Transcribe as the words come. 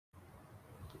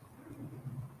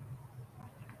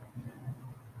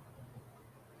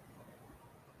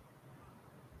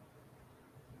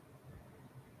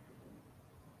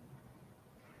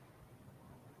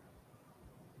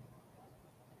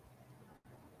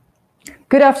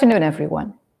Good afternoon,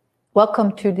 everyone.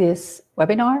 Welcome to this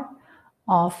webinar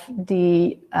of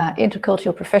the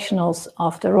Intercultural Professionals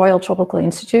of the Royal Tropical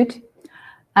Institute.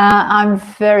 I'm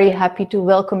very happy to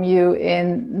welcome you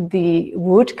in the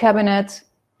wood cabinet,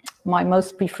 my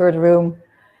most preferred room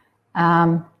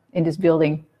in this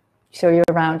building. Show you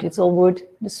around, it's all wood,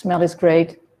 the smell is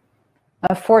great.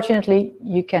 Fortunately,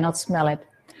 you cannot smell it.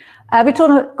 We're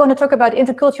going to talk about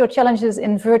intercultural challenges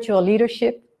in virtual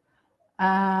leadership.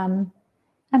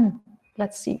 And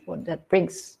let's see what that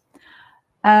brings.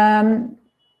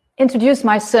 Introduce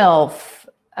myself.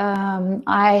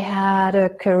 I had a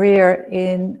career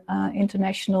in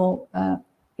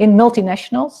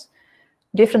multinationals,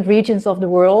 different regions of the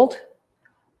world,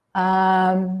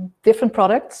 different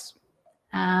products,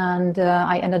 and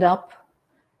I ended up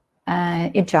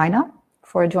in China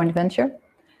for a joint venture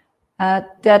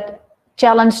that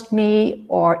challenged me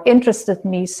or interested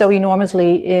me so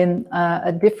enormously in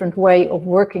a different way of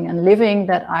working and living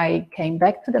that I came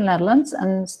back to the Netherlands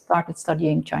and started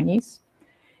studying Chinese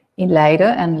in Leiden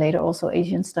and later also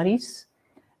Asian studies.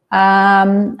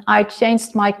 I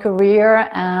changed my career,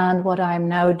 and what I'm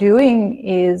now doing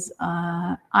is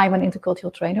I'm an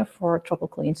intercultural trainer for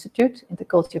Tropical Institute,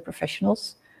 Intercultural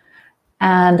Professionals,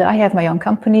 and I have my own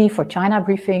company for China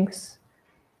briefings.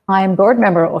 I'm board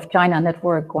member of China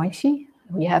Network Guangxi.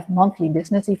 We have monthly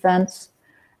business events,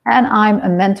 and I'm a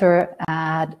mentor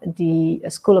at the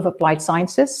School of Applied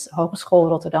Sciences, Hogeschool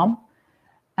Rotterdam,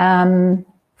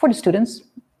 for the students.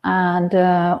 And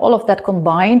all of that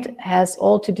combined has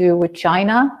all to do with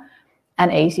China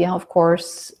and Asia, of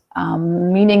course,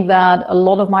 meaning that a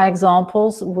lot of my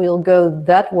examples will go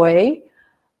that way,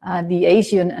 the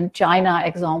Asian and China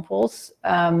examples.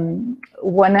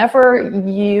 Whenever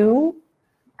you,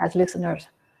 as listeners,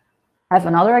 have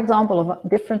another example of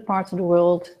different parts of the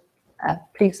world,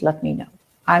 please let me know.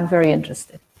 I'm very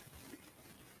interested.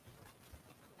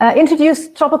 Introduce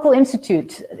Tropical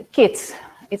Institute, KIT.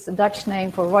 It's a Dutch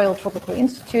name for Royal Tropical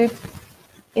Institute.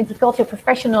 Intercultural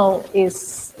Professionals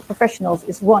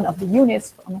is one of the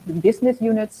units, one of the business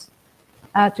units,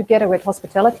 together with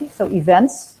hospitality, so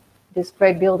events. This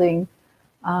great building,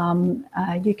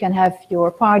 you can have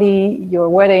your party, your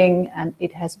wedding, and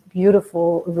it has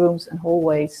beautiful rooms and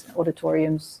hallways,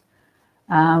 auditoriums.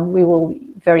 We will be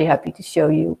very happy to show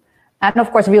you. And of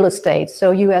course, real estate.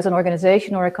 So you as an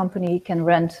organization or a company can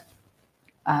rent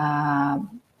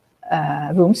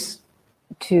rooms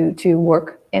to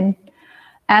work in.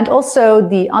 And also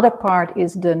the other part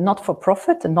is the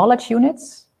not-for-profit, the knowledge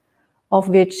units, of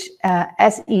which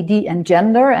SED and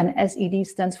gender, and SED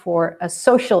stands for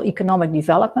social economic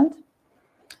development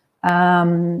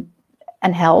and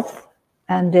health.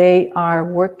 And they are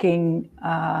working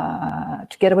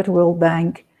together with the World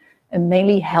Bank and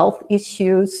mainly health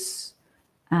issues.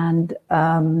 And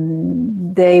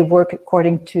they work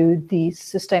according to the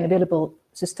Sustainable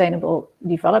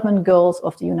Development Goals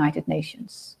of the United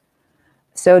Nations.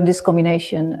 So this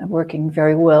combination working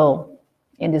very well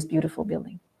in this beautiful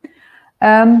building.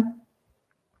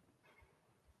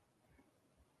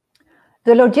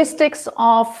 The logistics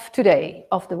of today,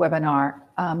 of the webinar.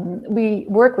 We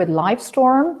work with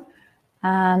Livestorm,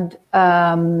 and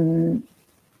at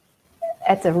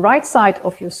the right side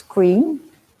of your screen,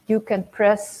 you can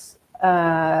press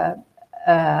the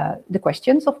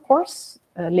questions, of course,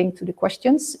 link to the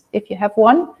questions if you have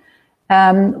one.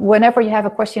 Whenever you have a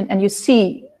question and you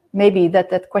see maybe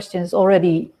that question is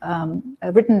already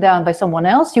written down by someone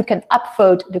else, you can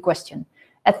upvote the question.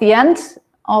 At the end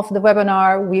of the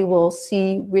webinar, we will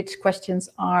see which questions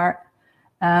are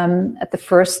at the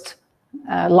first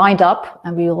lined up,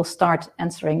 and we will start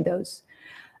answering those.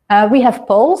 We have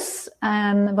polls,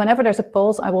 and whenever there's a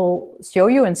polls, I will show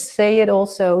you and say it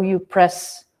also. You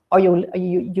press or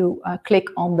you click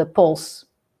on the polls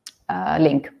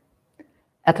link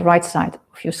at the right side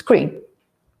of your screen.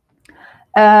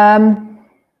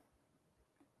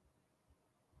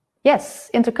 Yes,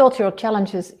 intercultural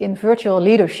challenges in virtual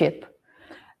leadership.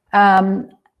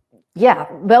 Yeah,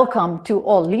 welcome to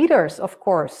all leaders, of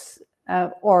course,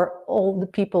 or all the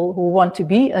people who want to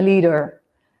be a leader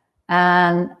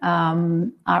and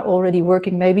are already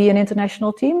working maybe in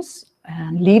international teams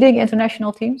and leading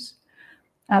international teams.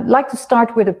 I'd like to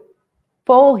start with a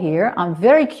poll here. I'm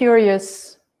very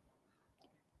curious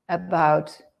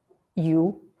about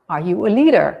you. Are you a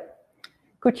leader?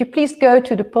 Could you please go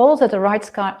to the polls at the right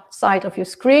side of your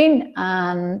screen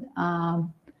and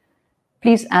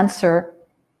please answer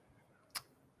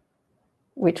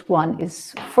which one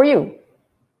is for you.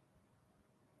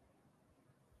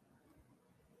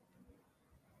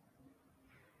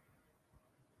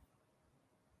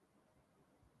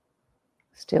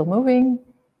 Still moving.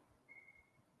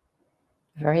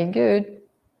 Very good.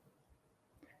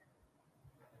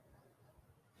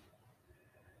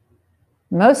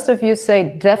 Most of you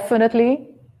say definitely,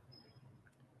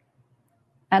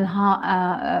 and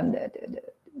half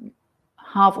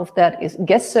of that is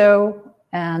guess so,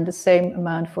 and the same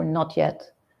amount for not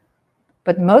yet.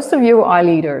 But most of you are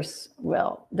leaders.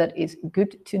 Well, that is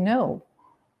good to know.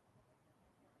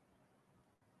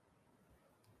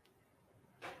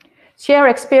 Share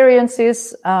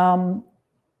experiences.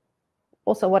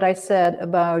 Also what I said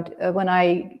about when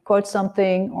I quote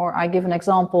something or I give an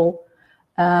example,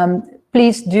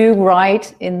 please do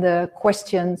write in the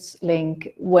questions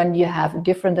link when you have a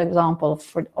different example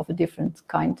of a different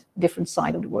kind, different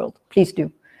side of the world. Please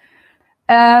do.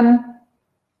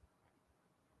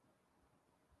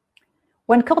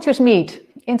 When cultures meet,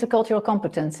 intercultural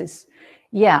competencies.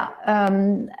 Yeah,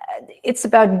 it's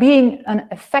about being an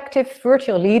effective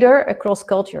virtual leader across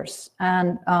cultures.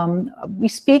 And we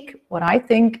speak, what I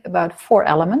think, about 4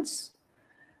 elements.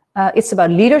 It's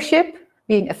about leadership,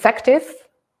 being effective,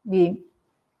 being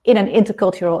in an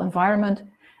intercultural environment,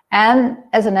 and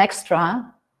as an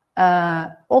extra,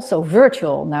 also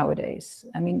virtual nowadays.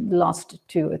 I mean, the last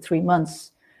 2 or 3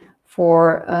 months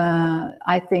for,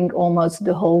 I think, almost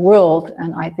the whole world,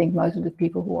 and I think most of the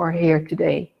people who are here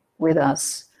today with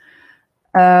us.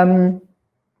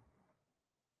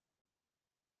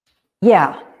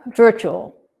 Yeah,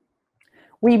 virtual.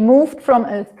 We moved from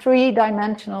a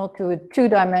 3-dimensional to a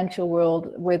 2-dimensional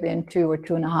world within 2 or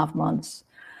 2.5 months.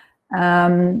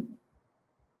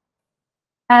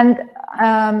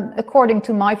 According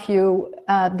to my view,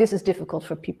 this is difficult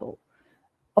for people.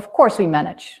 Of course we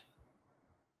manage.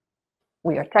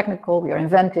 We are technical, we are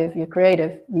inventive, we are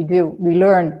creative, we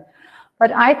learn.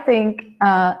 But I think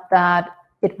that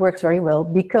it works very well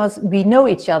because we know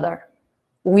each other.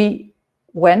 We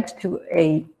went to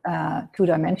a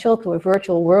 2-dimensional, to a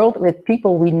virtual world with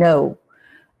people we know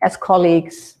as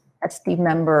colleagues, as team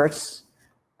members,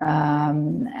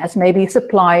 as maybe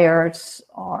suppliers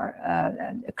or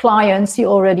clients you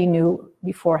already knew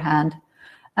beforehand.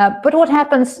 But what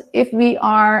happens if we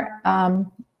are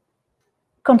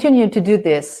continue to do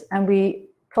this and we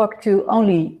talk to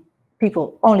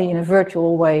people only in a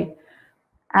virtual way,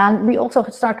 and we also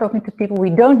start talking to people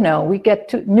we don't know, we get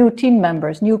to new team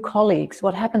members, new colleagues,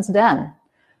 what happens then?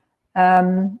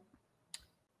 In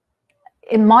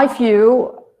my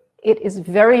view, it is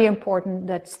very important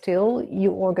that still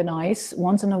you organize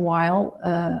once in a while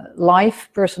live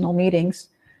personal meetings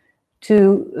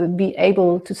to be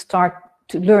able to start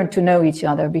to learn to know each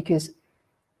other, because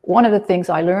one of the things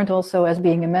I learned also as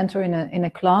being a mentor in a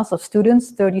class of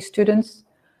students, 30 students,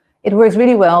 it works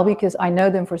really well because I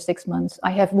know them for 6 months. I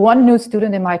have 1 new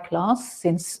student in my class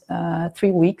since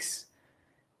 3 weeks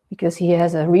because he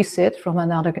has a resit from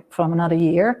another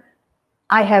year.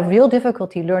 I have real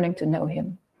difficulty learning to know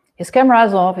him. His camera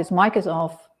is off, his mic is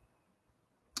off.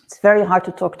 It's very hard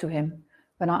to talk to him.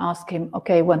 When I ask him,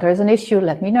 okay, when there's an issue,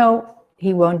 let me know.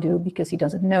 He won't do because he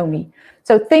doesn't know me.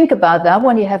 So think about that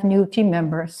when you have new team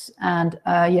members and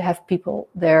you have people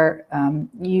there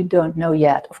you don't know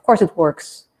yet. Of course it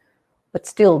works, but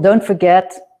still don't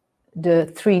forget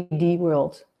the 3D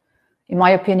world. In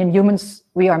my opinion, humans,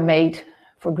 we are made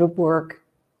for group work.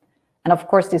 And of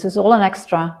course this is all an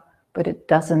extra, but it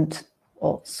doesn't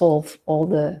solve all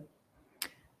the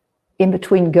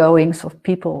in-between goings of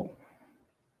people.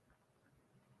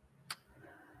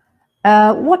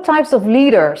 What types of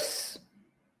leaders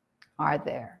are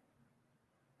there?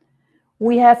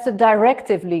 We have the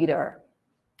directive leader,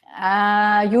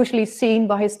 usually seen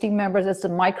by his team members as the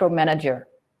micromanager.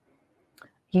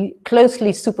 He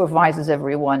closely supervises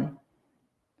everyone.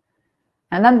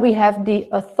 And then we have the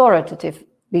authoritative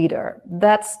leader.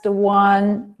 That's the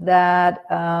one that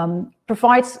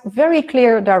provides very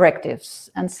clear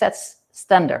directives and sets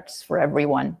standards for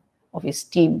everyone of his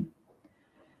team.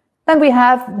 Then we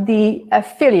have the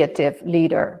affiliative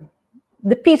leader,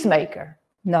 the peacemaker.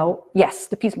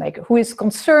 The peacemaker, who is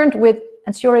concerned with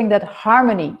ensuring that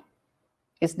harmony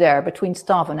is there between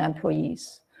staff and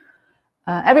employees.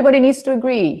 Everybody needs to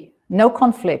agree, no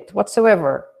conflict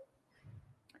whatsoever.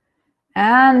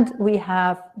 And we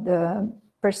have the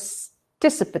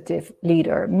participative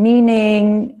leader,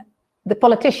 meaning the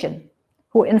politician,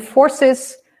 who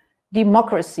enforces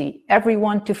democracy,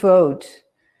 everyone to vote.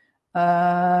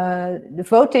 The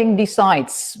voting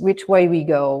decides which way we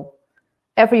go.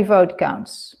 Every vote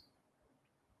counts.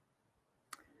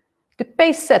 The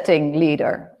pace-setting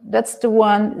leader, that's the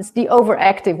one, it's the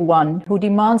overactive one who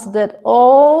demands that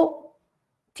all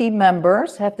team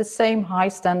members have the same high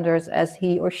standards as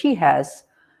he or she has.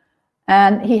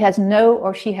 And he has no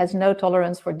or she has no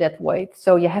tolerance for dead weight.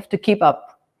 So you have to keep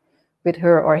up. with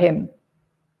her or him.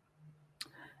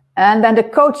 And then the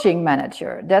coaching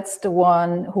manager, that's the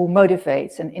one who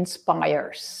motivates and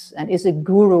inspires and is a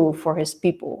guru for his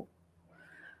people.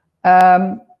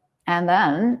 And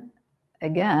then,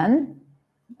 again,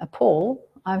 a poll.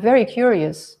 I'm very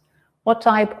curious, what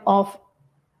type of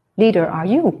leader are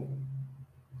you?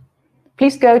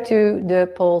 Please go to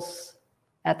the polls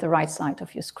at the right side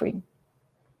of your screen.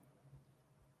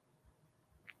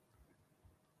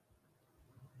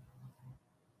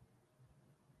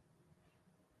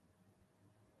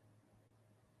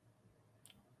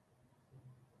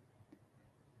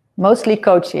 Mostly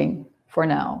coaching for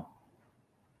now.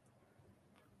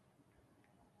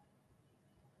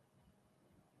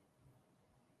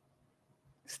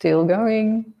 Still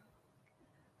going.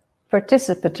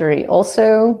 Participatory,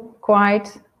 also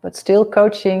quite, but still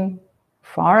coaching,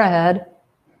 far ahead.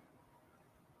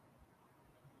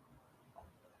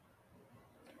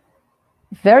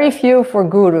 Very few for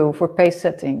guru, for pace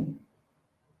setting.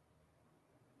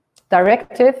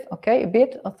 Directive, okay, a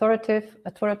bit.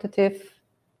 Authoritative,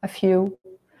 a few.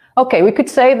 Okay, we could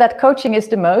say that coaching is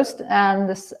the most, and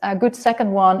this, a good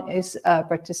second one is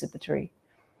participatory.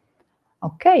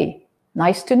 Okay,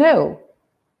 nice to know.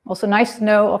 Also nice to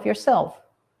know of yourself.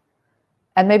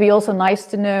 And maybe also nice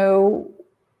to know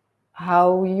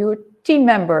how your team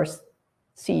members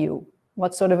see you.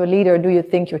 What sort of a leader do you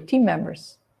think your team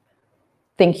members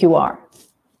think you are?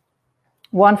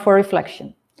 One for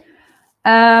reflection.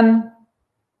 What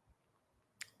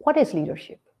is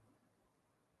leadership?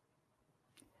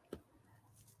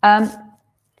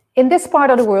 In this part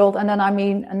of the world, and then I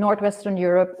mean Northwestern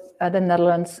Europe, the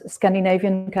Netherlands,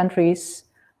 Scandinavian countries,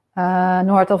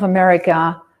 North of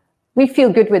America, we feel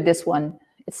good with this one.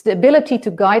 It's the ability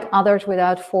to guide others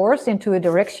without force into a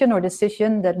direction or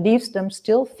decision that leaves them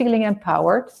still feeling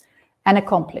empowered and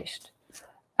accomplished.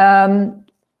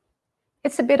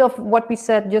 It's a bit of what we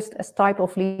said just as type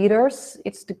of leaders.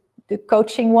 It's the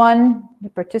coaching one, the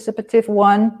participative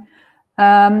one.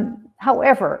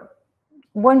 However,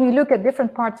 when we look at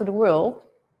different parts of the world,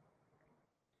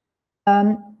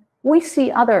 we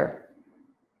see other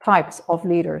types of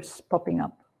leaders popping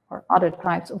up, or other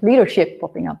types of leadership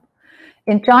popping up.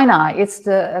 In China, it's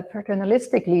the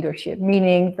paternalistic leadership,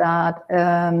 meaning that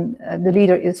the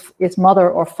leader is mother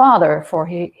or father for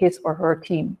his or her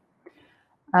team,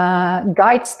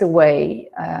 guides the way,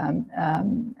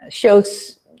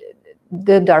 shows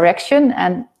the direction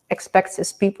and expects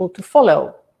his people to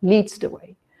follow, leads the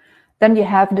way. Then you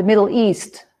have the Middle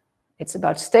East. It's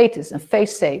about status and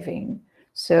face saving.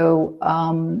 So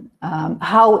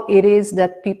how it is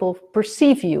that people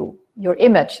perceive you, your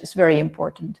image is very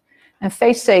important. And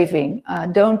face saving,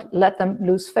 don't let them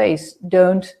lose face.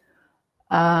 Don't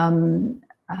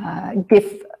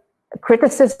give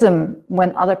criticism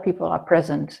when other people are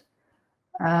present.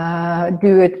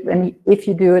 Do it, and if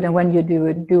you do it and when you do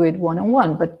it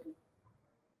one-on-one, but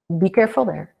be careful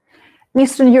there.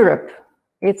 Eastern Europe,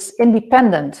 it's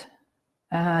independent.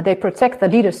 They protect the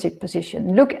leadership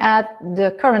position. Look at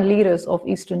the current leaders of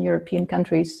Eastern European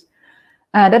countries.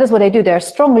 That is what they do. They're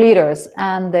strong leaders,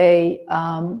 and they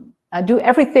do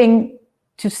everything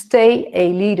to stay a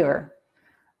leader.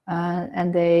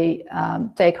 And they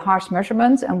take harsh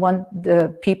measurements and want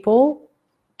the people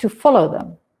to follow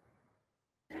them.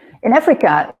 In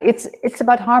Africa, it's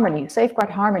about harmony, safeguard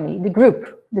harmony. The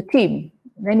group, the team,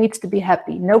 they need to be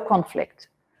happy, no conflict.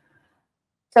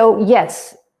 So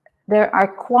yes, there are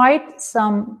quite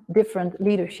some different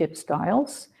leadership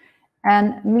styles,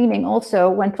 and meaning also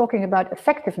when talking about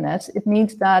effectiveness, it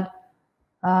means that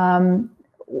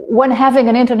when having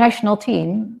an international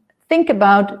team, think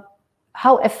about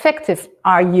how effective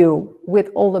are you with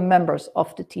all the members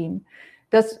of the team.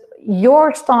 Does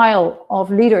your style of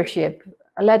leadership,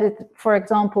 let it, for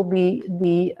example, be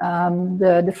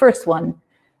the first one,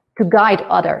 to guide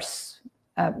others?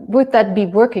 Would that be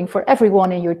working for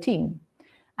everyone in your team?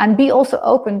 And be also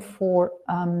open for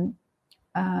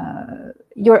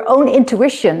your own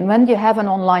intuition when you have an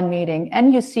online meeting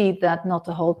and you see that not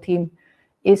the whole team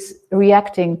is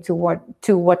reacting to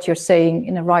what you're saying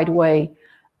in the right way.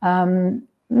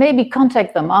 Maybe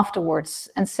contact them afterwards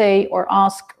and say or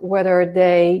ask whether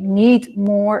they need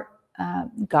more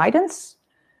guidance.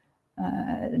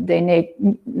 They need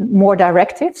more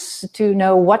directives to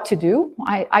know what to do.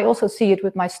 I also see it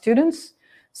with my students.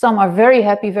 Some are very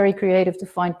happy, very creative to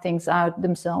find things out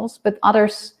themselves, but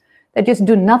others, they just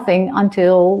do nothing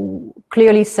until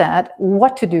clearly said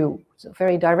what to do. So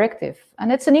very directive. And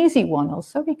it's an easy one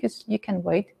also, because you can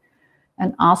wait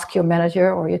and ask your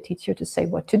manager or your teacher to say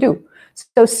what to do.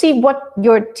 So see what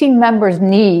your team members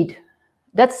need.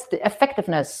 That's the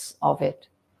effectiveness of it.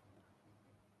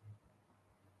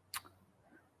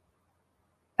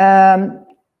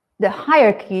 the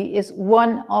hierarchy is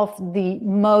one of the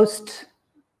most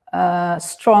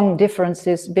strong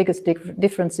differences, biggest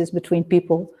differences between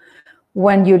people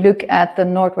when you look at the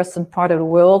northwestern part of the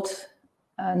world,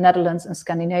 Netherlands and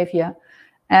Scandinavia,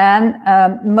 and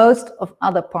most of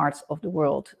other parts of the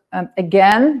world.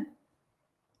 Again,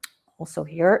 also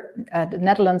here, the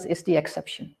Netherlands is the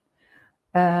exception.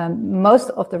 Most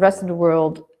of the rest of the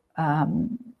world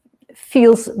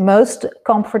feels most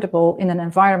comfortable in an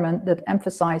environment that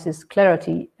emphasizes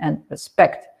clarity and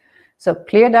respect. So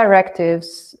clear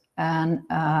directives and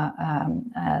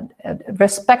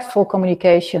respectful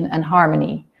communication and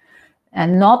harmony,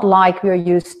 and not like we're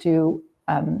used to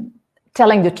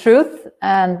telling the truth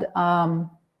and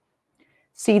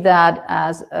see that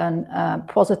as a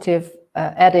positive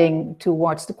adding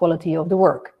towards the quality of the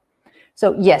work.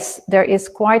 So yes, there is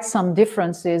quite some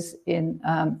differences in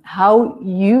how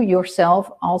you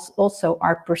yourself also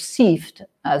are perceived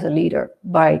as a leader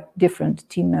by different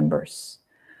team members.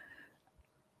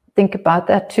 Think about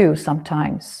that too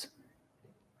sometimes.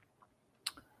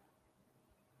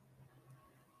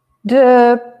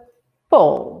 The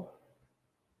poll.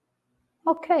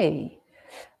 Okay.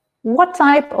 What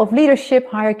type of leadership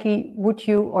hierarchy would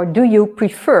you or do you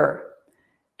prefer?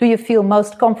 Do you feel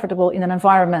most comfortable in an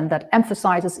environment that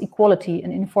emphasizes equality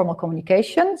and informal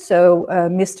communication? So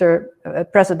Mr.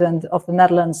 President of the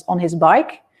Netherlands on his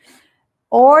bike.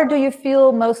 Or do you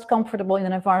feel most comfortable in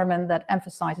an environment that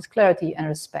emphasizes clarity and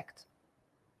respect?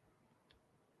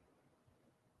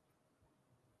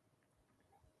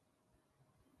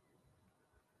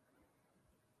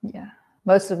 Yeah,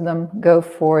 most of them go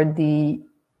for the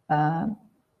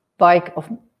bike of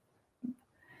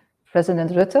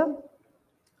President Rutte.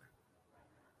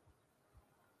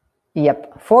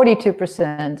 Yep,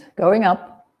 42% going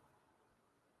up.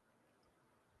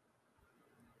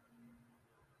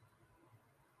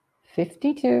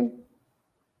 $52.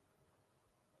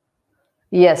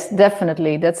 Yes,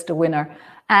 definitely, that's the winner.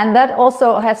 And that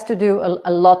also has to do,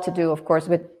 a lot to do, of course,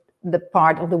 with the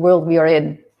part of the world we are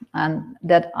in. And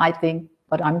that I think,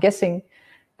 but I'm guessing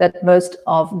that most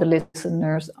of the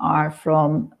listeners are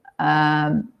from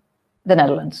the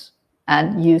Netherlands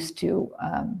and used to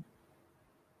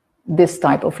this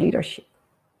type of leadership.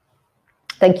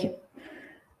 Thank you.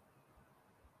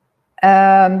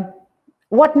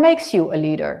 What makes you a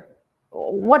leader?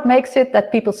 What makes it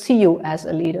that people see you as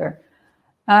a leader?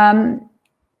 Have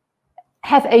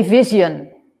a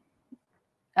vision.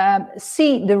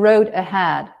 See the road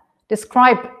ahead.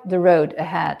 Describe the road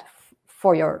ahead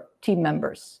for your team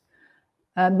members.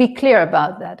 Be clear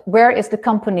about that. Where is the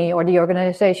company or the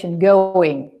organization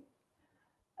going?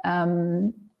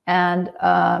 And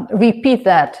repeat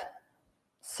that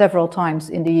several times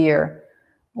in the year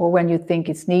or when you think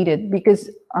it's needed, because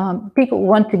people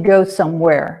want to go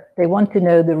somewhere. They want to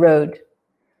know the road.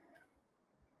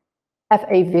 Have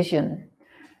a vision.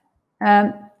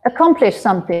 Accomplish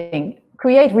something.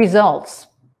 Create results.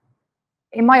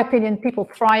 In my opinion, people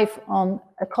thrive on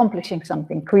accomplishing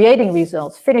something, creating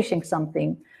results, finishing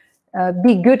something,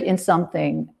 be good in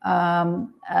something,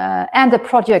 and a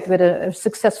project with a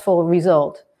successful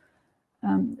result.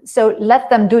 So let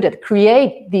them do that.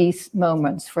 Create these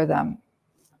moments for them.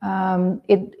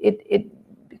 It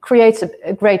creates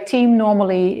a great team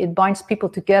normally. It binds people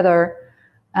together.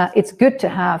 It's good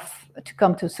to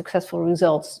come to successful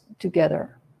results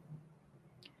together.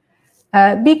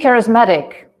 Be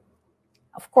charismatic.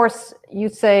 Of course, you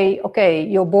say, okay,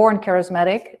 you're born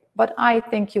charismatic, but I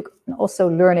think you can also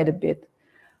learn it a bit.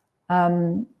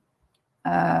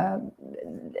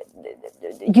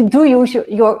 You do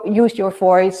use your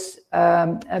voice,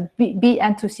 be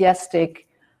enthusiastic,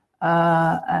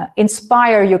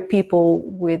 inspire your people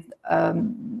with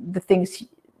the things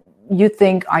you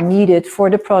think are needed for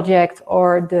the project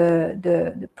or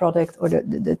the product or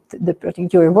the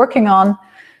project you're working on.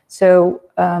 So,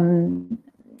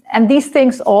 and these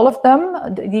things, all of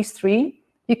them, these three,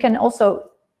 you can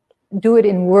also do it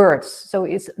in words. So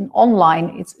it's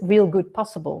online, it's real good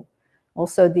possible.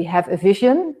 Also, they have a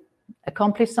vision,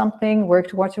 accomplish something, work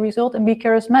towards a result, and be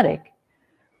charismatic.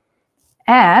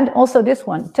 And also this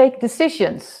one, take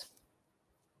decisions.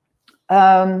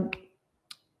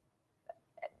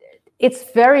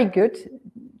 It's very good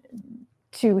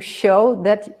to show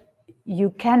that you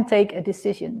can take a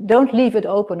decision. Don't leave it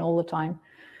open all the time.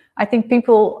 I think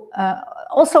people,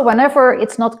 also whenever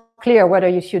it's not clear whether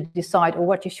you should decide or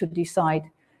what you should decide,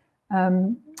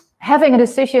 having a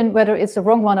decision, whether it's a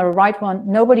wrong one or a right one,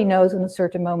 nobody knows in a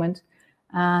certain moment.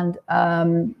 And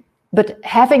but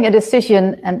having a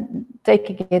decision and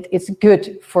taking it is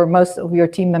good for most of your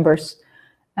team members.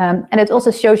 And it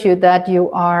also shows you that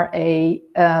you are a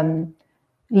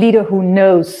leader who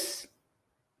knows,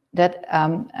 that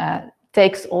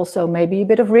takes also maybe a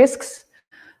bit of risks,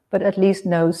 but at least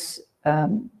knows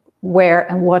where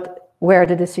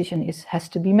the decision has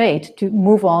to be made to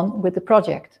move on with the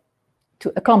project,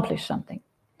 to accomplish something.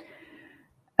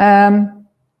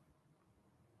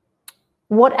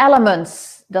 What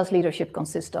elements does leadership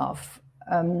consist of?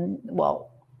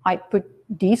 Well, I put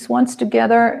these ones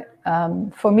together.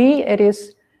 For me, it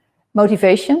is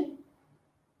motivation,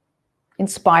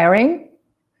 inspiring,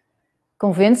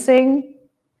 convincing,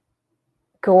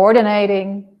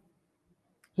 coordinating,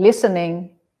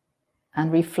 listening,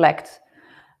 and reflect.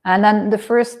 And then the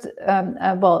first,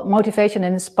 well, motivation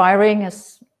and inspiring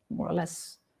is more or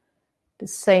less the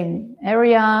same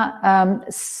area.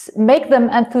 Make them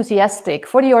enthusiastic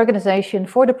for the organization,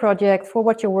 for the project, for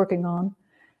what you're working on,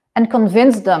 and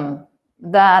convince them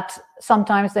that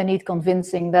sometimes they need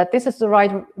convincing, that this is the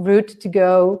right route to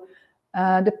go,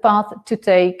 the path to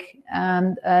take,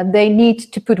 and they need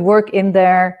to put work in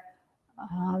there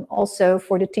also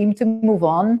for the team to move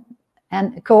on,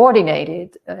 and coordinate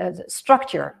it.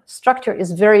 Structure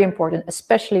is very important,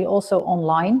 especially also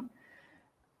online.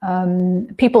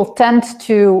 People tend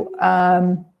to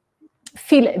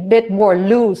feel a bit more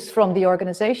loose from the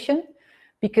organization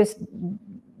because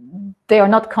they are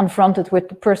not confronted with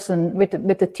the person, with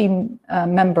the team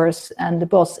members and the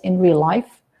boss in real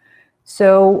life.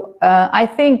 So I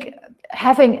think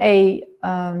having a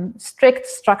strict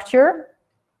structure,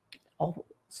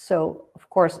 so of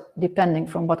course depending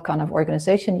from what kind of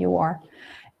organization you are,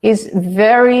 is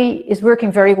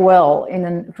working very well in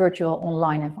a virtual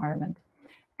online environment.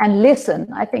 And listen,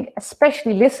 I think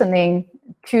especially listening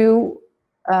to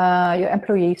your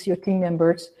employees, your team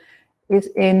members, is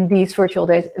in these virtual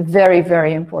days very,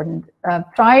 very important.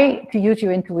 Try to use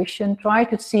your intuition, try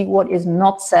to see what is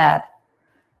not said,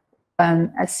 and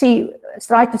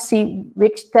try to see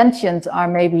which tensions are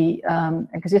maybe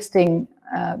existing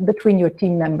between your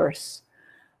team members.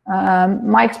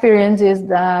 My experience is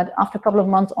that after a couple of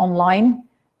months online,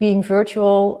 being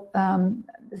virtual,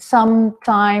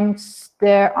 sometimes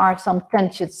there are some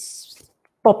tensions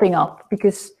popping up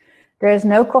because there's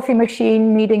no coffee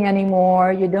machine meeting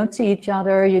anymore. You don't see each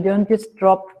other. You don't just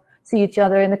see each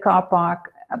other in the car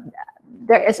park.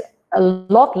 There is a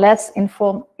lot less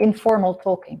informal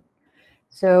talking.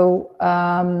 So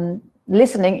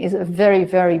listening is a very,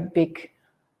 very big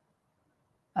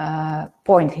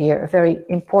point here, a very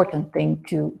important thing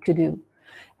to do.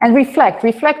 And reflect.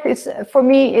 Reflect is, for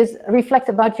me, is reflect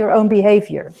about your own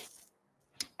behavior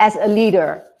as a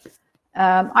leader.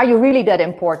 Are you really that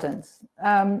important?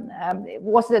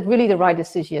 Was that really the right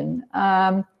decision?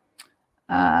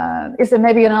 Is there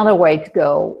maybe another way to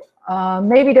go?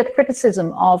 Maybe that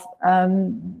criticism of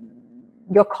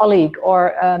your colleague or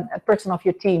a person of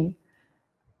your team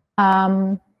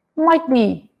might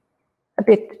be a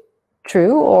bit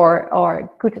true or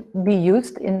could be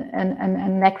used in a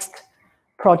next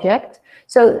project.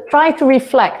 So try to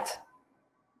reflect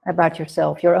about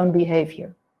yourself, your own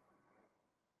behavior.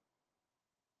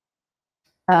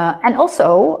 And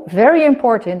also, very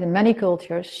important in many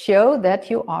cultures, show that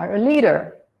you are a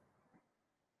leader.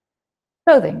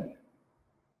 Clothing,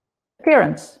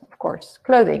 appearance, of course,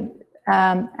 clothing.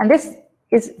 And this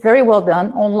is very well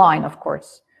done online, of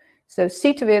course. So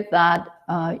see to it that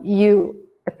you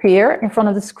appear in front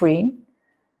of the screen,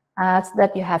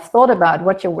 that you have thought about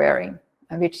what you're wearing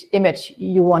and which image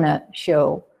you want to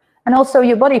show. And also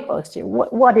your body posture.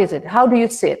 What is it? How do you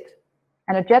sit?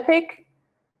 Energetic?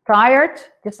 Tired,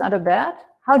 just out of bed?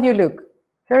 How do you look?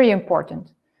 Very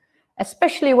important.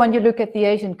 Especially when you look at the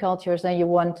Asian cultures and you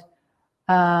want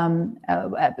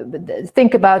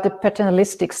think about the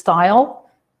paternalistic style,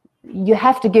 you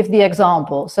have to give the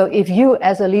example. So if you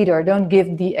as a leader don't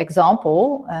give the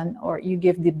example or you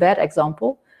give the bad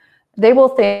example, they will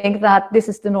think that this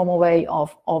is the normal way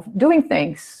of doing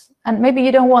things. And maybe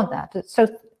you don't want that. So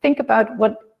think about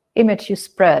what image you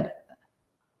spread.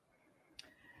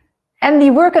 And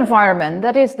the work environment,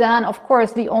 that is then, of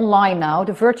course, the online now,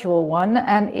 the virtual one.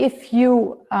 And if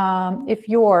your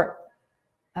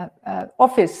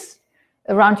office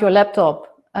around your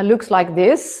laptop looks like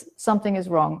this, something is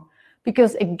wrong.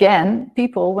 Because again,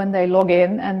 people, when they log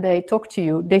in and they talk to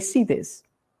you, they see this.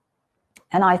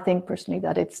 And I think personally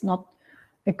that it's not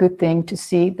a good thing to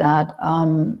see that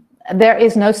there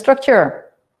is no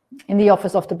structure in the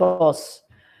office of the boss.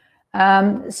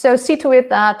 So see to it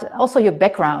that also your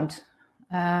background.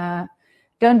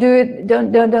 Don't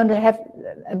have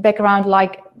a background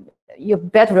like your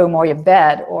bedroom or your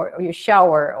bed or your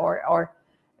shower or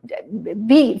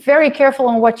be very careful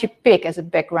on what you pick as a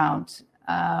background.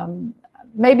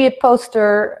 maybe a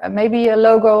poster, maybe a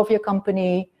logo of your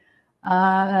company.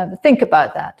 Think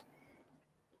about that.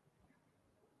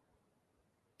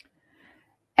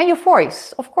 And your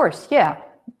voice, of course, yeah.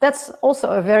 That's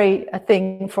also a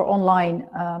thing for online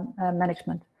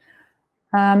management.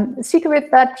 Secret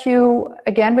that you,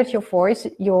 again, with your voice,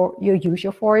 you use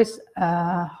your voice,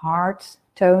 hard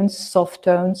tones, soft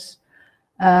tones.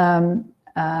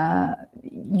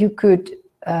 You could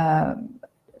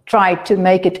try to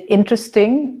make it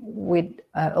interesting with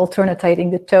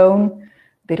alternating the tone,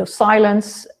 a bit of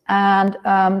silence, and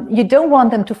you don't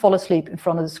want them to fall asleep in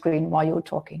front of the screen while you're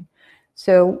talking.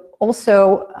 So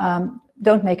also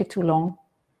don't make it too long.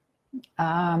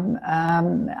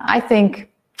 I think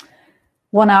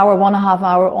 1 hour, 1.5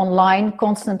 hours online,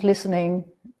 constant listening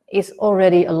is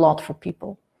already a lot for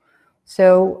people.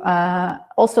 So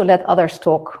also let others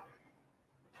talk.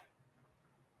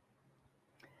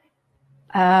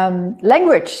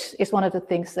 Language is one of the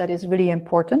things that is really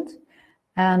important.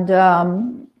 And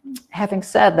having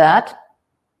said that,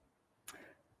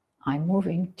 I'm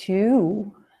moving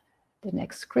to the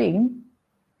next screen.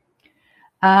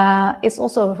 It's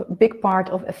also a big part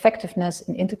of effectiveness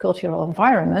in intercultural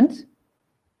environment.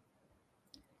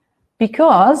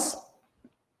 Because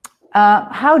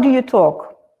how do you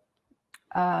talk?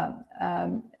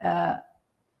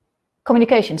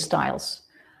 Communication styles.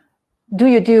 Do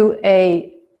you do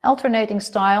a alternating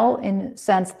style in the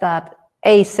sense that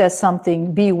A says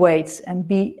something, B waits, and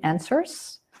B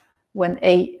answers when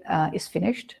A is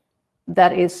finished?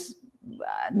 That is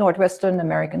Northwestern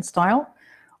American style.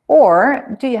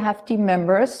 Or do you have team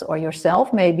members, or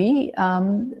yourself maybe,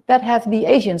 that have the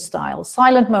Asian style,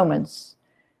 silent moments?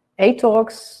 A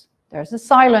talks, there's a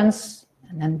silence,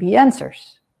 and then B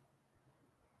answers.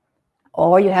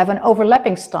 Or you have an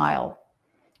overlapping style.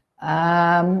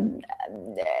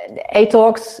 A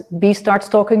talks, B starts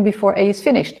talking before A is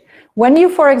finished. When you,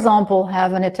 for example,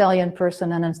 have an Italian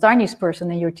person and a Chinese person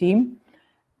in your team,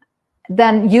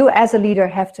 then you as a leader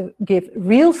have to give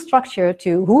real structure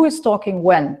to who is talking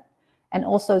when, and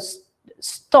also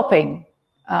stopping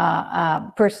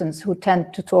persons who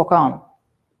tend to talk on.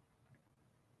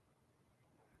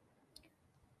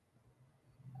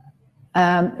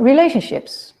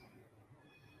 Relationships.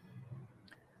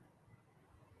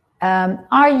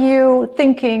 Are you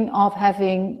thinking of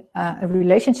having a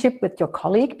relationship with your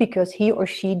colleague because he or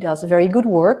she does very good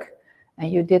work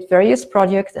and you did various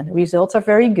projects and the results are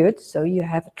very good, so you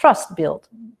have a trust built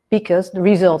because the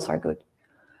results are good?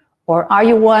 Or are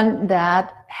you one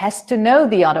that has to know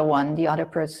the other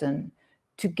person,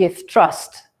 to give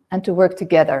trust and to work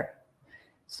together?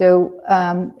 So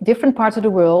different parts of the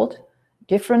world,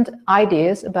 different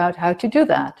ideas about how to do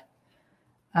that.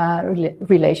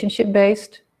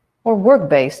 Relationship-based or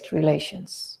work-based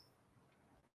relations.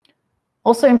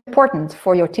 Also important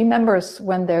for your team members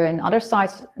when they're in other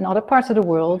sites, in other parts of the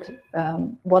world,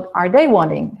 what are they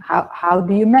wanting? How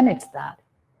do you manage that?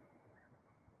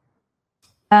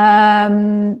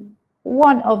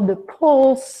 One of the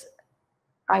polls,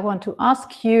 I want to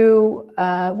ask you,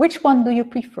 which one do you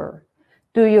prefer?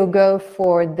 Do you go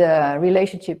for the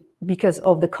relationship because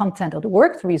of the content of the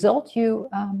work, the result you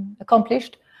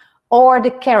accomplished, or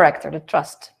the character, the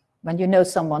trust, when you know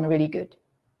someone really good?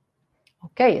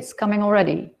 Okay, it's coming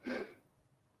already.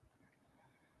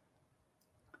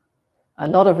 A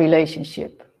lot of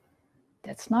relationship.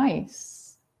 That's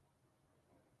nice.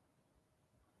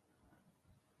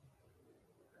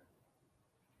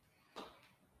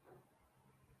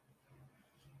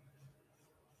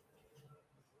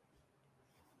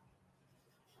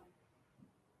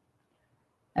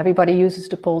 Everybody uses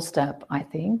the poll step, I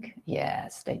think.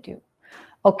 Yes, they do.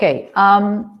 Okay.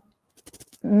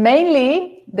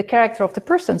 Mainly the character of the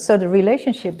person, so the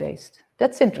relationship based.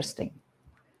 That's interesting.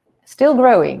 Still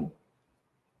growing.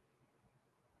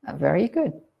 Very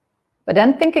good. But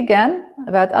then think again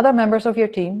about other members of your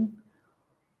team.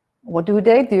 What do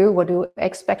they do? What do they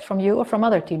expect from you or from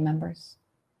other team members?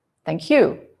 Thank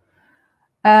you.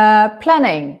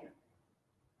 Planning.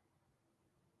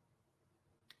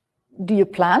 Do you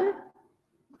plan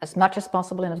as much as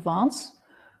possible in advance?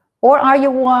 Or are you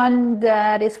one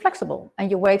that is flexible and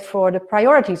you wait for the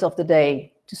priorities of the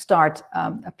day to start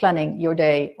planning your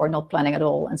day, or not planning at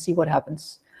all and see what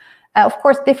happens? Of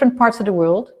course, different parts of the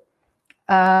world.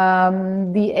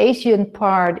 The Asian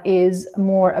part is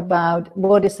more about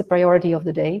what is the priority of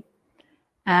the day.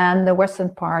 And the Western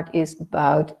part is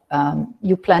about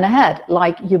you plan ahead,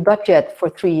 like you budget for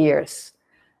 3 years.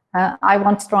 I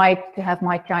once tried to have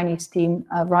my Chinese team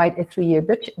write a 3-year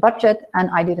budget, and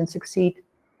I didn't succeed.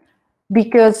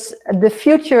 Because the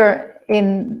future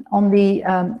on the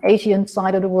Asian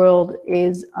side of the world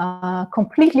is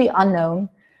completely unknown,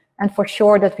 and for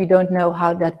sure that we don't know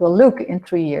how that will look in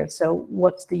 3 years. So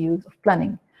what's the use of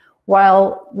planning?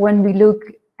 While when we look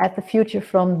at the future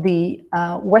from the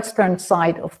Western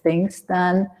side of things,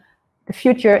 then the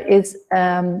future is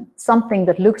something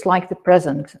that looks like the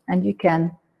present, and you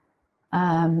can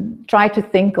try to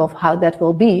think of how that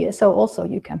will be. So also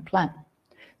you can plan.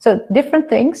 So different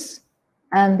things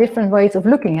and different ways of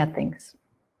looking at things.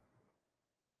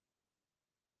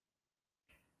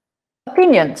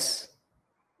 Opinions.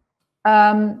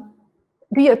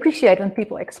 Do you appreciate when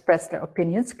people express their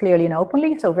opinions clearly and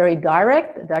openly? So very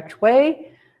direct, the Dutch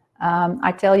way.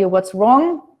 I tell you what's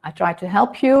wrong, I try to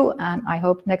help you, and I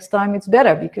hope next time it's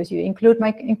better because you include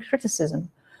my criticism.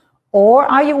 Or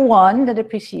are you one that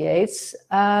appreciates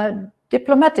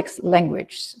diplomatic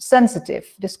language, sensitive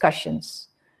discussions,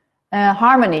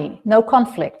 harmony, no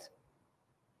conflict?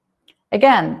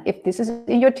 Again, if this is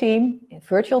in your team, a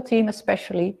virtual team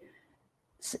especially,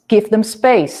 give them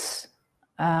space.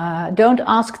 Don't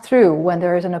ask through when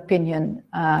there is an opinion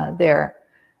there.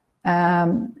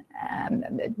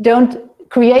 Don't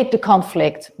create the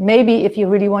conflict. Maybe if you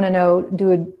really want to know,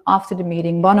 do it after the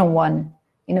meeting, one-on-one,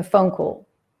 in a phone call.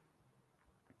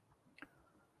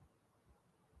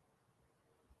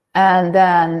 And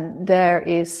then there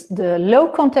is the low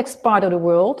context part of the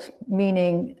world,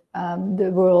 meaning the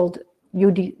world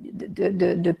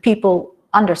the people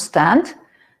understand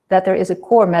that there is a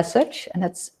core message, and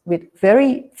that's with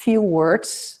very few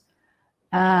words.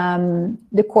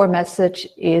 The core message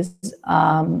is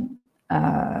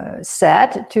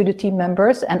said to the team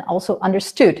members and also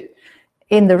understood.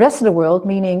 In the rest of the world,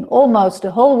 meaning almost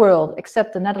the whole world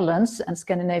except the Netherlands and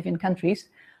Scandinavian countries,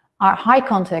 are high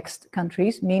context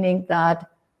countries, meaning that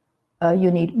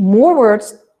you need more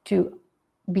words to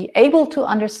be able to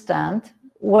understand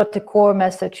what the core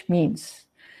message means.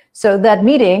 So that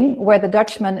meeting where the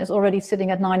Dutchman is already sitting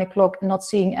at 9 o'clock, not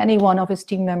seeing any one of his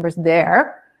team members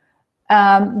there,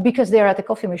 because they're at the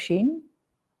coffee machine,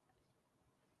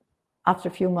 after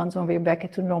a few months when we're back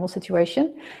into the normal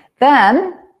situation,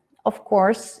 then, of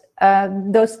course,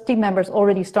 those team members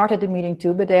already started the meeting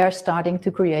too, but they are starting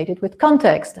to create it with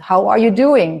context. How are you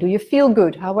doing? Do you feel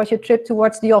good? How was your trip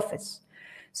towards the office?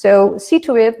 So see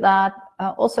to it that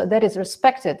also that is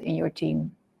respected in your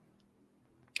team.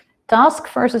 Task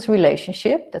versus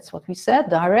relationship, that's what we said,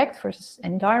 direct versus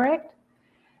indirect.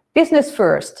 Business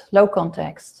first, low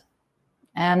context.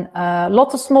 And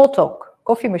lots of small talk,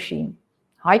 coffee machine,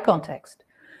 high context.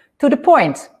 To the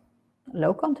point,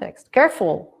 low context.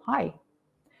 Careful, high.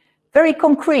 Very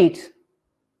concrete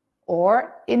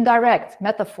or indirect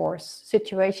metaphors,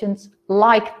 situations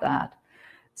like that.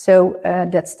 So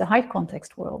that's the high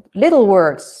context world. Little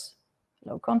words,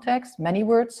 low context, many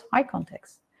words, high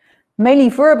context. Mainly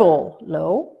verbal,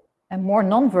 low, and more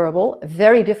non-verbal,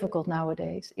 very difficult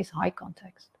nowadays, is high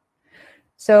context.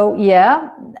 So yeah,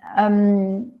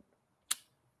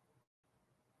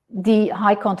 the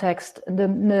high context, the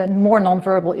more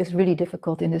non-verbal is really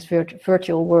difficult in this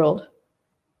virtual world.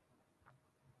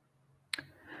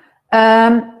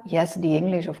 Yes, the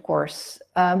English, of course.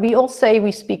 We all say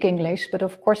we speak English, but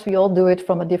of course we all do it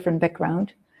from a different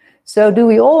background. So do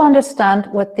we all understand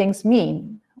what things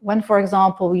mean? When, for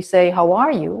example, we say, how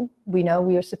are you? We know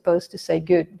we are supposed to say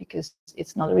good, because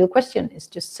it's not a real question. It's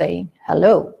just saying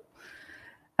hello.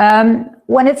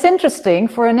 When it's interesting,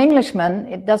 for an Englishman,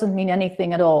 it doesn't mean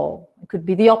anything at all. It could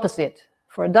be the opposite.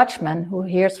 For a Dutchman who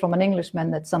hears from an Englishman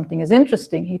that something is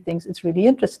interesting, he thinks it's really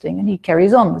interesting, and he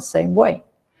carries on the same way.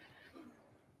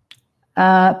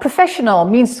 Professional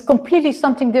means completely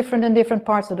something different in different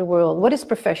parts of the world. What is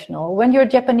professional? When you're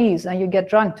Japanese and you get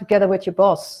drunk together with your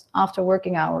boss after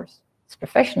working hours, it's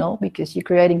professional because you're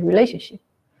creating a relationship.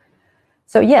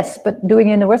 So yes, but doing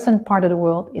it in the Western part of the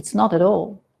world, it's not at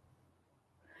all.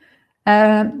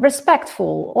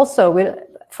 Respectful, also, with,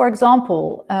 for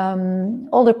example,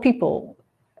 older people.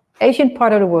 Asian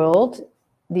part of the world,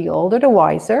 the older the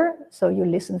wiser, so you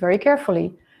listen very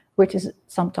carefully, which is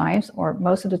sometimes, or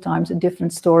most of the times, a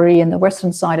different story in the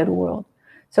Western side of the world.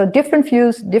 So different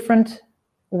views, different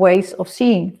ways of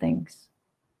seeing things.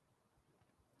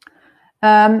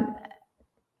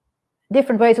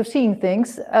 Different ways of seeing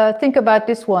things. Think about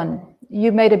this one.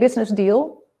 You made a business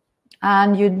deal,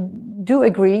 and you do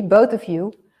agree, both of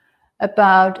you,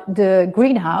 about the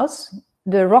greenhouse,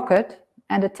 the rocket,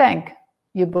 and the tank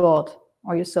you bought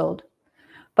or you sold.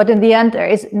 But in the end, there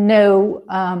is no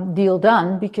deal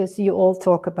done, because you both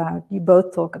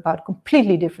talk about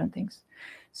completely different things.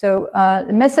 So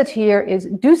the message here is,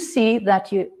 do see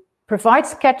that you provide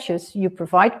sketches, you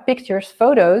provide pictures,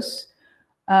 photos,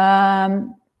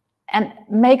 and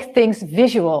make things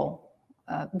visual,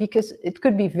 because it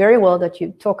could be very well that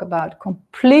you talk about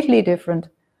completely different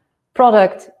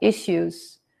product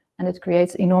issues, and it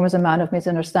creates enormous amount of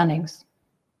misunderstandings.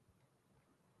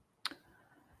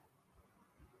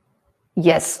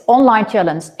 Yes, online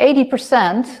challenge,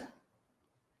 80%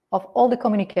 of all the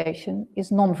communication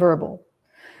is non-verbal.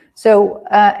 So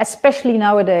especially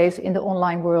nowadays in the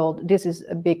online world, this is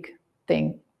a big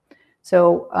thing.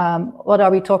 So what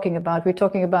are we talking about? We're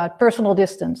talking about personal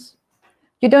distance.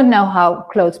 You don't know how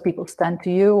close people stand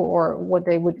to you or what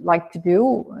they would like to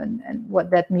do and what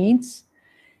that means.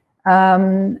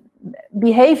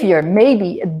 Behavior,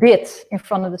 maybe a bit in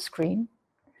front of the screen.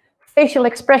 Facial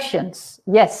expressions,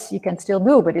 yes, you can still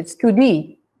do, but it's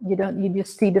 2D. You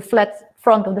just see the flat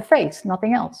front of the face,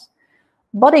 nothing else.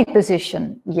 Body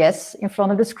position, yes, in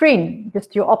front of the screen,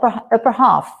 just your upper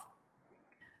half.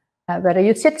 Whether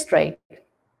you sit straight,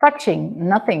 touching,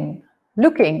 nothing.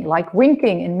 Looking, like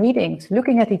winking in meetings,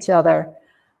 looking at each other,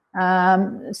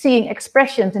 seeing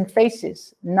expressions in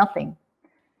faces, nothing.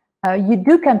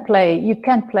 You can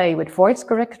play with voice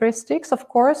characteristics, of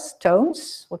course,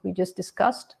 tones, what we just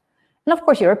discussed. And of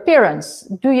course, your appearance.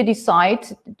 Do you decide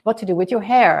what to do with your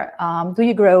hair? Do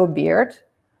you grow a beard?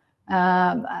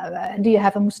 Do you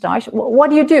have a mustache? What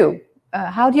do you do?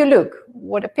 How do you look?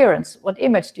 What appearance? What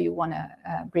image do you want to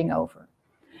bring over?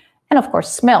 And of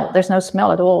course, smell. There's no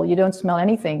smell at all. You don't smell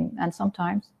anything. And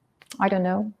sometimes, I don't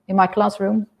know, in my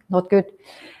classroom, not good.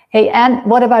 Hey, and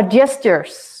what about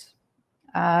gestures?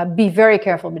 Be very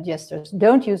careful with gestures.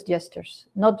 Don't use gestures.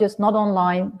 Not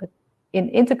online, but in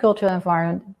intercultural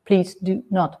environment, please do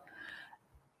not.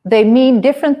 They mean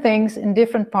different things in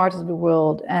different parts of the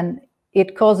world, and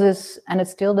it causes, and it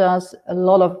still does, a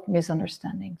lot of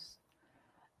misunderstandings.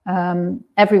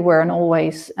 Everywhere and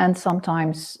always, and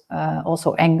sometimes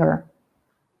also anger.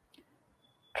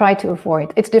 Try to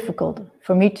avoid. It's difficult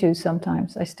for me too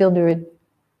sometimes. I still do it.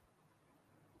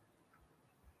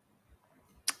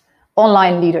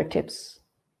 Online leader tips.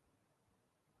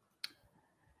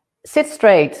 Sit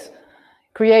straight.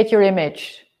 Create your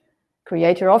image.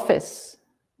 Create your office.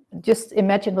 Just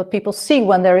imagine what people see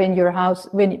when they're in your house,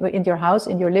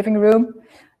 in your living room,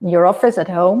 in your office, at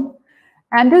home.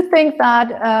 And do think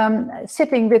that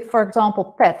sitting with, for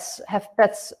example, pets, have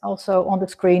pets also on the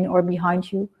screen or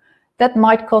behind you, that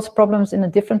might cause problems in the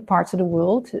different parts of the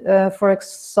world. For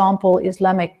example,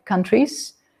 Islamic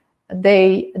countries,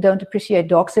 they don't appreciate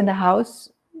dogs in the house.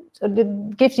 So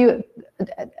it gives you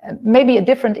maybe a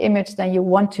different image than you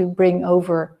want to bring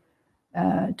over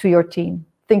to your team.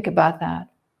 Think about that.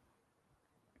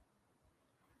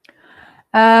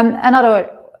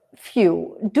 Another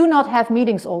few, do not have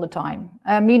meetings all the time,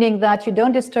 meaning that you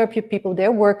don't disturb your people.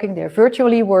 They're working, they're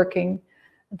virtually working,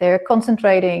 they're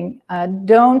concentrating.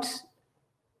 Don't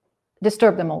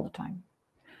disturb them all the time.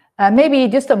 Maybe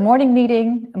just a morning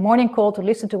meeting, a morning call to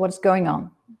listen to what's going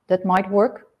on. That might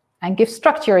work. And give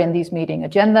structure in these meetings,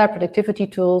 agenda, productivity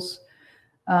tools.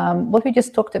 What we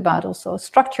just talked about also.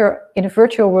 Structure in a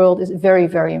virtual world is very,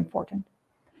 very important.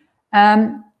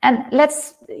 And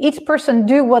let's each person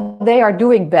do what they are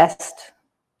doing best.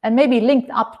 And maybe link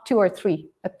up 2 or 3,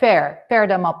 pair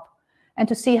them up. And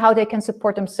to see how they can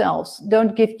support themselves.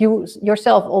 Don't give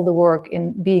yourself all the work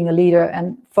in being a leader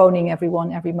and phoning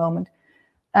everyone every moment.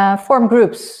 Form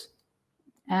groups.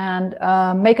 And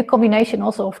make a combination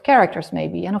also of characters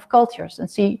maybe and of cultures, and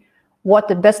see what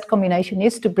the best combination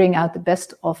is to bring out the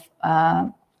best of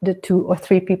the 2 or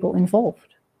 3 people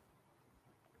involved.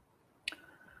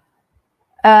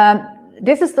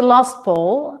 This is the last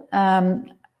poll,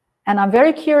 and I'm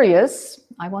very curious.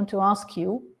 I want to ask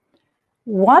you,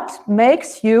 what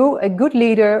makes you a good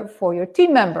leader for your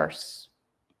team members?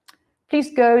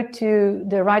 Please go to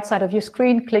the right side of your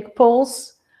screen, click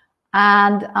polls.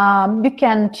 And you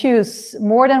can choose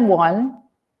more than one,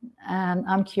 and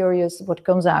I'm curious what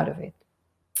comes out of it.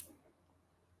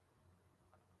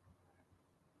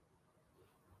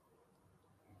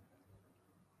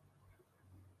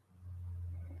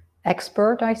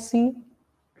 Expert, I see.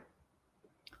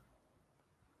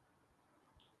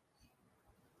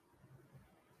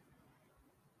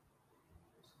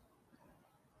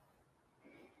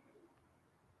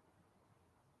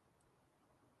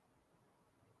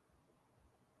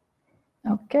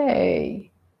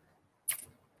 Okay.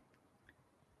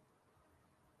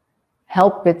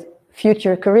 Help with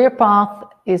future career path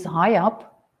is high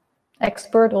up.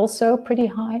 Expert also pretty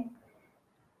high.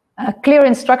 Clear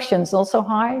instructions also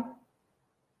high.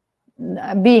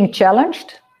 Being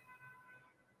challenged,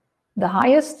 the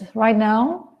highest right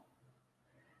now.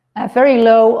 Very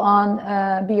low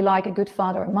on be like a good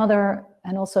father or mother,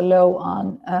 and also low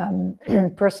on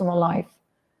personal life.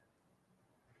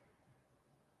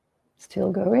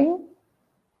 Still going.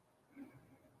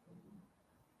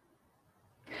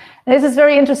 This is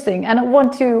very interesting, and I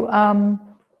want to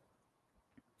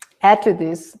add to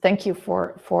this. Thank you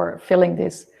for filling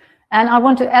this. And I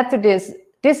want to add to this.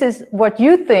 This is what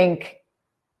you think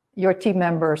your team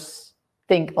members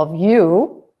think of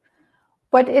you,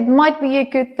 but it might be a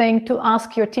good thing to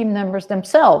ask your team members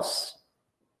themselves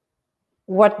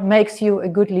what makes you a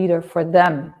good leader for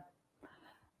them.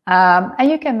 And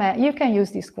you can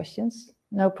use these questions,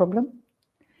 no problem.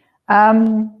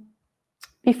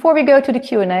 Before we go to the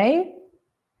Q&A,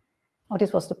 oh,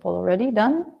 this was the poll already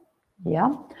done.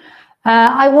 Yeah.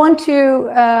 I want to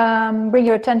bring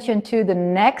your attention to the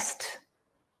next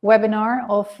webinar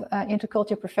of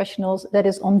Intercultural Professionals that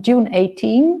is on June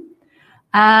 18,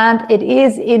 and it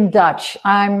is in Dutch.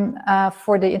 I'm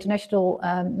for the international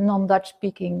non-Dutch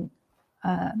speaking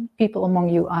people among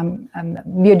you.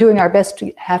 We are doing our best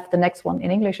to have the next one in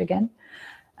English again.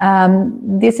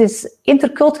 This is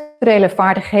interculturele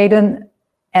vaardigheden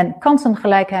en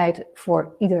kansengelijkheid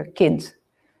voor ieder kind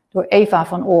door Eva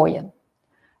van Ooyen.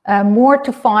 More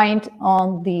to find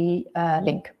on the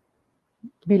link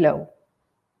below.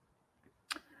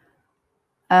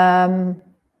 And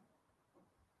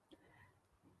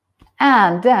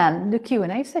then the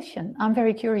Q&A session. I'm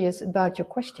very curious about your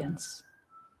questions.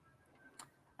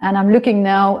 And I'm looking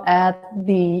now at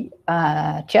the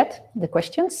chat, the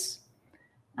questions.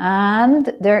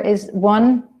 And there is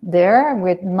one there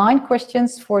with 9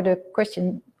 questions for the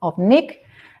question of Nick.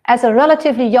 As a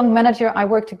relatively young manager, I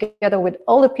work together with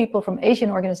older people from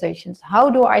Asian organizations. How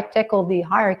do I tackle the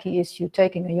hierarchy issue,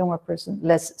 taking a younger person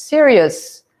less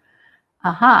serious?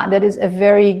 Aha, that is a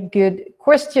very good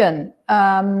question.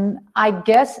 I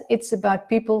guess it's about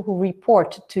people who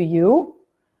report to you,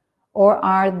 or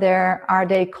are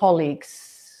they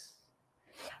colleagues?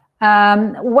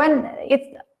 When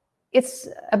it's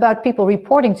about people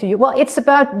reporting to you, well, it's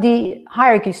about the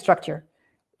hierarchy structure.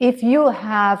 If you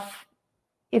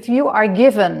are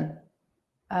given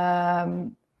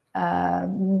the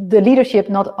leadership,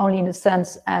 not only in the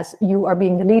sense as you are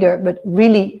being the leader, but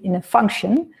really in a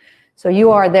function, so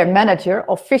you are their manager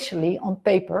officially on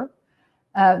paper,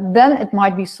 then it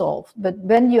might be solved. But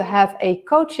when you have a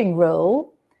coaching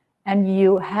role and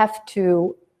you have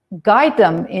to guide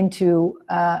them into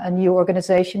a new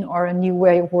organization or a new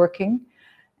way of working,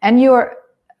 and you're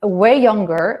way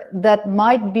younger, that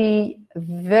might be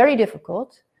very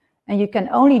difficult. And you can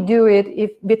only do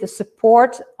it with the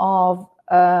support of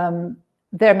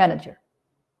their manager.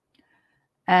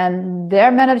 And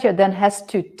their manager then has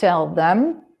to tell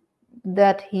them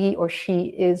that he or she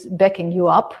is backing you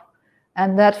up,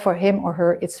 and that for him or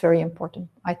her it's very important.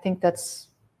 I think that's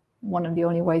one of the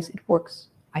only ways it works.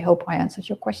 I hope I answered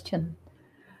your question.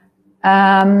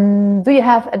 Do you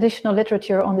have additional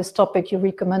literature on this topic you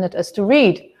recommended us to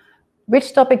read?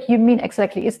 Which topic you mean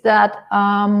exactly? Is that...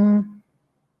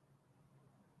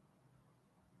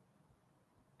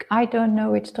 I don't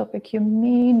know which topic you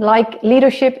mean, like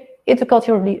leadership,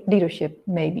 intercultural leadership,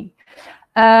 maybe.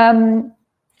 Well,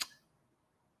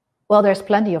 there's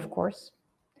plenty, of course.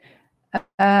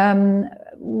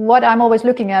 What I'm always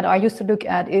looking at, I used to look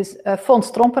at, is von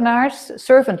Strompenaar's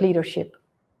servant leadership.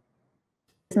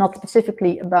 It's not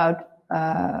specifically about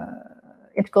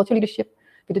intercultural leadership,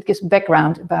 but it gives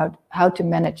background about how to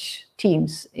manage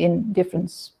teams in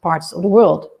different parts of the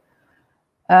world.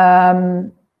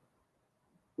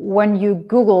 When you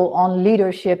Google on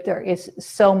leadership, there is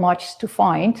so much to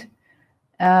find.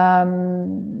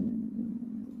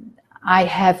 I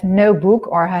have no book,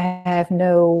 or I have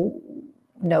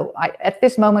at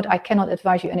this moment, I cannot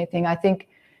advise you anything. I think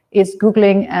it's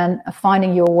Googling and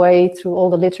finding your way through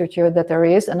all the literature that there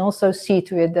is, and also see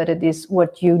to it that it is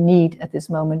what you need at this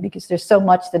moment, because there's so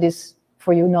much that is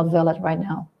for you not valid right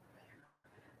now.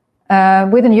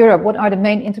 Within Europe, what are the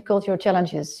main intercultural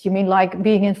challenges? You mean like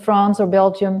being in France or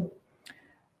Belgium?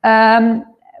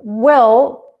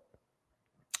 Well,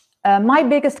 my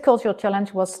biggest cultural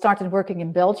challenge was started working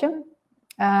in Belgium.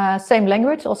 Same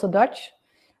language, also Dutch.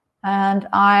 And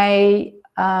I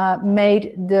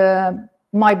made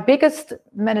my biggest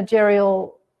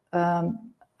managerial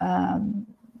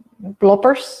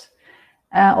bloppers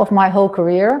of my whole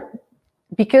career,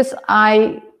 because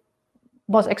I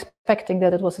was expecting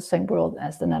that it was the same world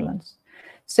as the Netherlands.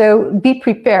 So be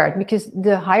prepared, because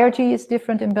the hierarchy is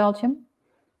different in Belgium.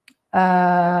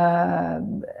 A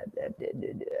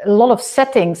lot of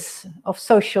settings of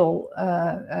social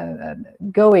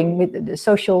going with the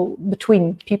social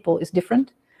between people is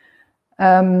different.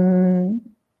 The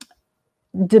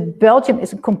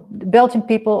Belgian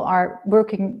people are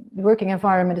working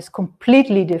environment is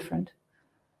completely different.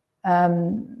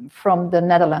 from the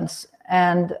Netherlands.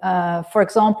 And for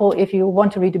example, if you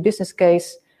want to read a business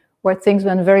case where things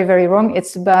went very, very wrong,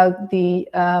 it's about the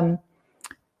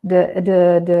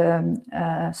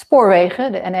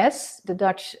spoorwegen, the NS, the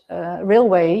Dutch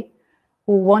railway,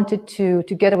 who wanted to,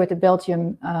 together with the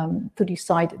Belgium, to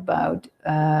decide about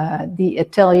the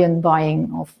Italian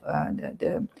buying of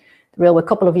the railway a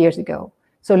couple of years ago.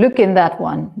 So look in that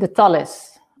one, the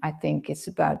Thalys, I think it's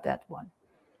about that one.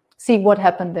 See what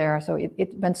happened there, so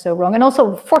it went so wrong. And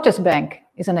also Fortis Bank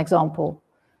is an example.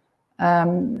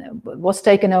 Was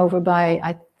taken over by,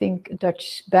 I think, a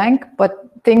Dutch bank,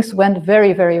 but things went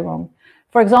very, very wrong.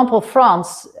 For example,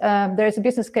 France, there's a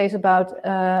business case about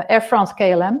Air France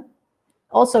KLM.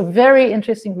 Also very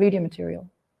interesting reading material.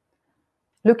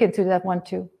 Look into that one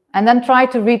too. And then try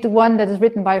to read the one that is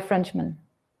written by a Frenchman.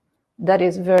 That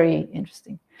is very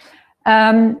interesting.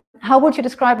 How would you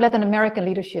describe Latin American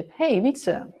leadership? Hey,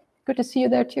 Wietse, good to see you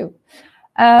there too.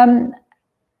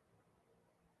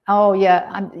 Oh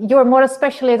yeah, you're more a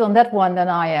specialist on that one than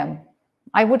I am.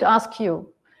 I would ask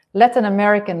you, Latin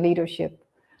American leadership.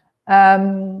 I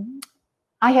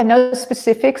have no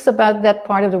specifics about that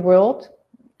part of the world,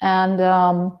 and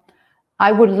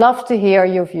I would love to hear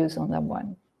your views on that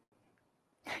one.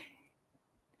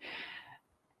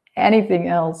 Anything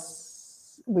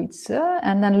else, Wietse?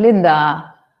 And then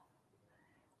Linda.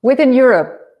 Within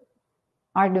Europe,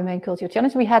 are the main cultural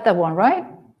challenges? We had that one, right?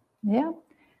 Yeah.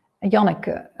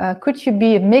 Janneke, could you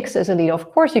be a mix as a leader?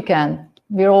 Of course you can.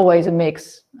 We're always a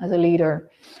mix as a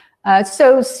leader.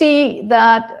 So see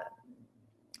that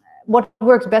what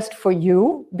works best for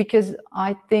you, because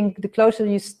I think the closer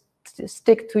you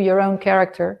stick to your own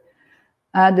character,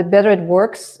 the better it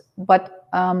works. But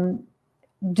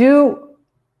do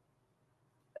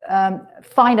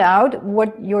find out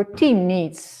what your team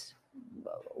needs,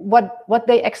 what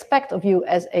they expect of you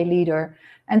as a leader,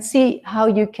 and see how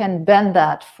you can bend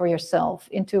that for yourself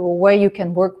into a way you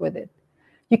can work with it.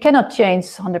 You cannot change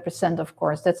 100%, of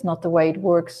course, that's not the way it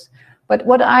works. But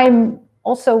what I'm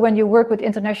also, when you work with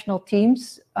international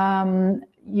teams,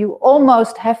 you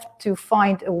almost have to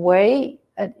find a way,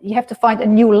 you have to find a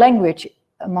new language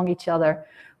among each other.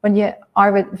 When you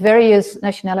are with various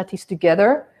nationalities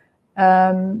together,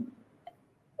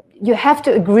 you have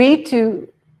to agree to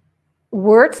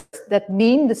words that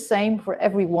mean the same for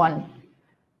everyone.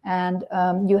 And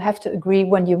you have to agree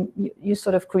when you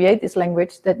sort of create this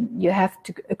language that you have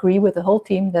to agree with the whole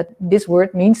team that this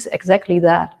word means exactly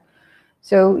that.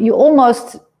 So you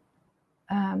almost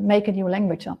make a new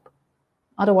language up.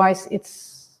 Otherwise,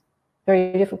 it's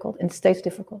very difficult and stays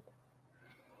difficult.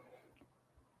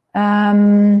 What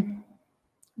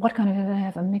kind of leader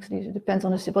have a mixed leadership? Depends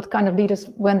on what kind of leaders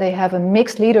when they have a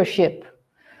mixed leadership.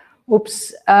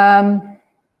 Oops.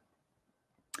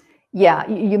 Yeah,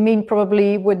 you mean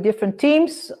probably with different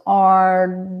teams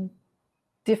or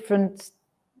different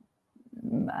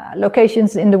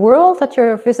locations in the world that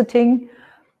you're visiting.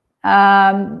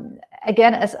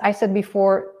 Again, as I said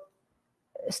before,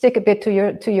 stick a bit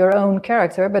to your own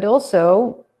character, but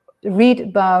also read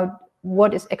about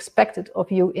what is expected of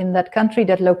you in that country,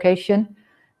 that location,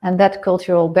 and that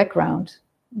cultural background.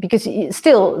 Because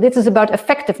still, this is about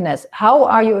effectiveness. How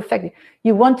are you effective?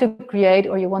 You want to create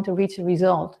or you want to reach a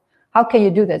result. How can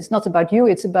you do that? It's not about you,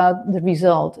 it's about the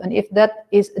result. And if that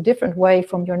is a different way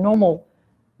from your normal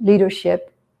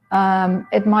leadership,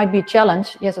 it might be a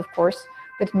challenge, yes, of course,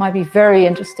 but it might be very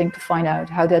interesting to find out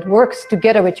how that works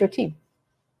together with your team.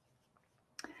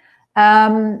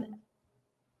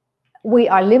 We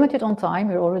are limited on time,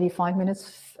 we're already 5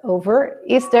 minutes over.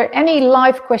 Is there any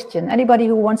live question? Anybody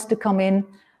who wants to come in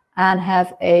and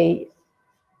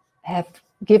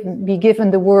be given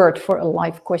the word for a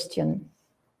live question?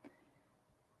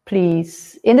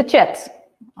 Please, in the chat,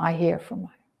 I hear from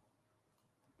you.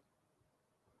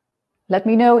 Let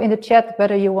me know in the chat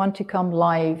whether you want to come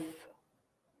live.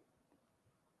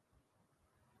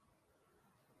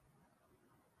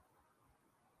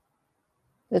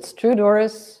 That's true,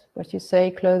 Doris, what you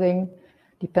say, clothing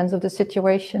depends on the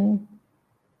situation.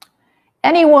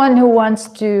 Anyone who wants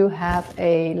to have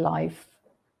a live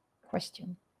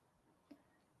question?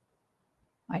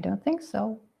 I don't think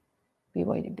so. We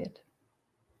wait a bit.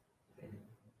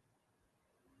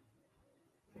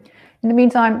 In the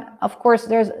meantime, of course,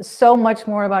 there's so much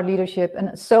more about leadership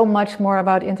and so much more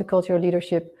about intercultural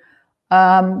leadership.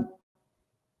 Of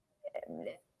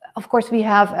course, we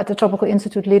have at the Tropical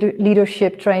Institute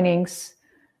leadership trainings.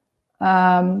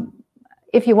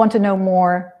 If you want to know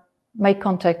more, make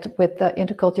contact with the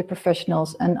intercultural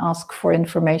professionals and ask for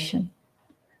information.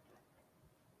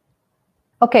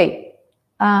 Okay,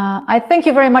 I thank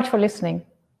you very much for listening.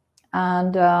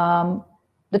 And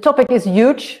The topic is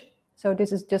huge, so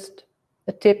this is just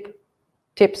a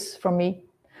tips from me.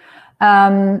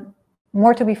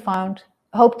 More to be found.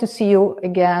 Hope to see you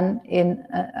again in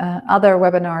other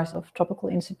webinars of Tropical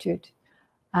Institute.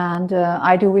 And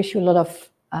I do wish you a lot of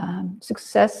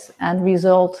success and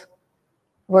result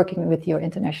working with your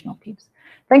international teams.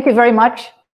 Thank you very much.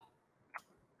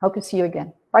 Hope to see you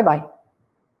again. Bye-bye.